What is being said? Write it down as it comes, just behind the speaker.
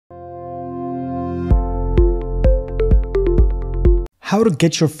How to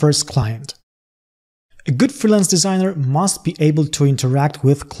get your first client. A good freelance designer must be able to interact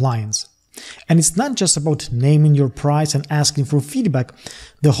with clients. And it's not just about naming your price and asking for feedback.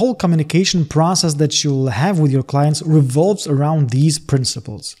 The whole communication process that you'll have with your clients revolves around these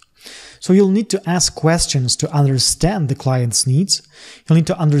principles. So you'll need to ask questions to understand the client's needs. You'll need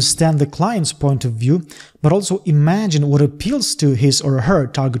to understand the client's point of view, but also imagine what appeals to his or her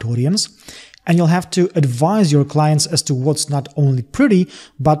target audience. And you'll have to advise your clients as to what's not only pretty,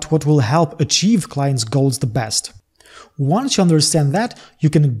 but what will help achieve clients' goals the best. Once you understand that,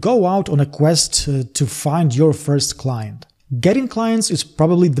 you can go out on a quest to find your first client. Getting clients is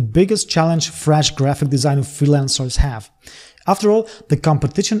probably the biggest challenge fresh graphic design freelancers have. After all, the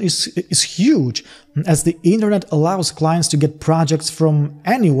competition is huge, as the internet allows clients to get projects from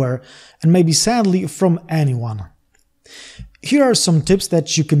anywhere, and maybe sadly from anyone. Here are some tips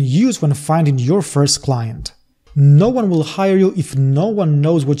that you can use when finding your first client. No one will hire you if no one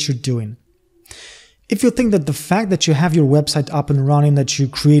knows what you're doing. If you think that the fact that you have your website up and running, that you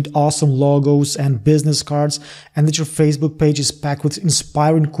create awesome logos and business cards, and that your Facebook page is packed with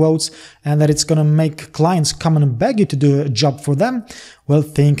inspiring quotes, and that it's gonna make clients come and beg you to do a job for them, well,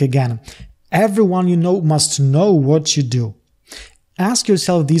 think again. Everyone you know must know what you do. Ask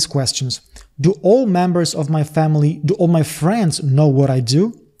yourself these questions. Do all members of my family, do all my friends know what I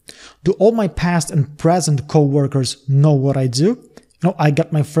do? Do all my past and present co-workers know what I do? I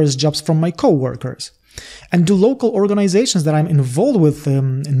got my first jobs from my co-workers. And do local organizations that I'm involved with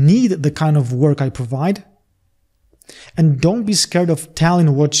need the kind of work I provide? And don't be scared of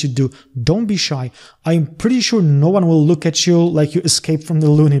telling what you do. Don't be shy. I'm pretty sure no one will look at you like you escaped from the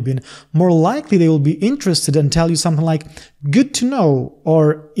loony bin. More likely they will be interested and tell you something like, good to know,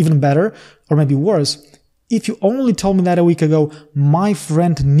 or even better, or maybe worse, if you only told me that a week ago, my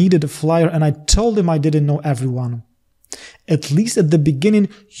friend needed a flyer and I told him I didn't know everyone. At least at the beginning,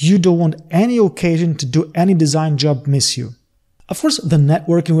 you don't want any occasion to do any design job miss you. Of course, the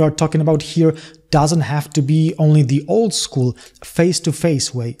networking we are talking about here doesn't have to be only the old school,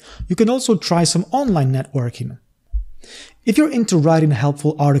 face-to-face way. You can also try some online networking. If you're into writing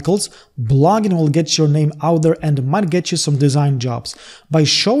helpful articles, blogging will get your name out there and might get you some design jobs. By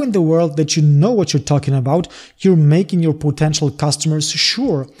showing the world that you know what you're talking about, you're making your potential customers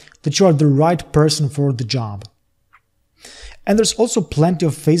sure that you are the right person for the job. And there's also plenty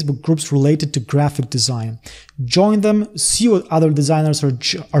of Facebook groups related to graphic design. Join them, see what other designers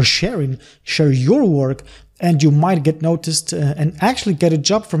are sharing, share your work, and you might get noticed and actually get a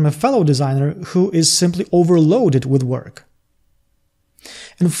job from a fellow designer who is simply overloaded with work.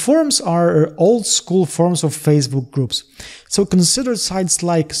 And forums are old school forms of Facebook groups. So consider sites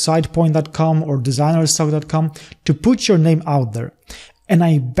like sidepoint.com or designerstalk.com to put your name out there. And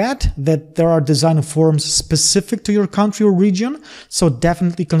I bet that there are design forums specific to your country or region, so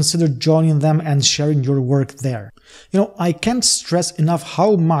definitely consider joining them and sharing your work there. I can't stress enough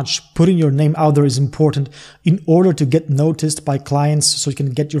how much putting your name out there is important in order to get noticed by clients so you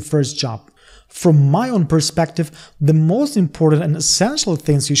can get your first job. From my own perspective, the most important and essential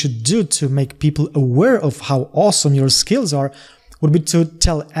things you should do to make people aware of how awesome your skills are would be to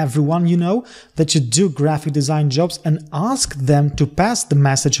tell everyone you know that you do graphic design jobs and ask them to pass the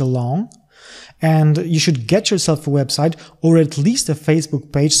message along. And you should get yourself a website or at least a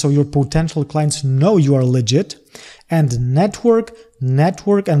Facebook page so your potential clients know you are legit. And network,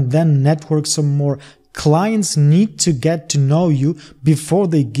 and then network some more. Clients need to get to know you before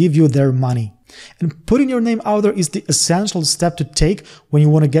they give you their money. And putting your name out there is the essential step to take when you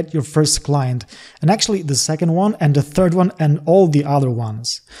want to get your first client. And actually the second one and the third one and all the other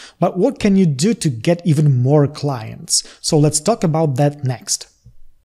ones. But what can you do to get even more clients? So let's talk about that next.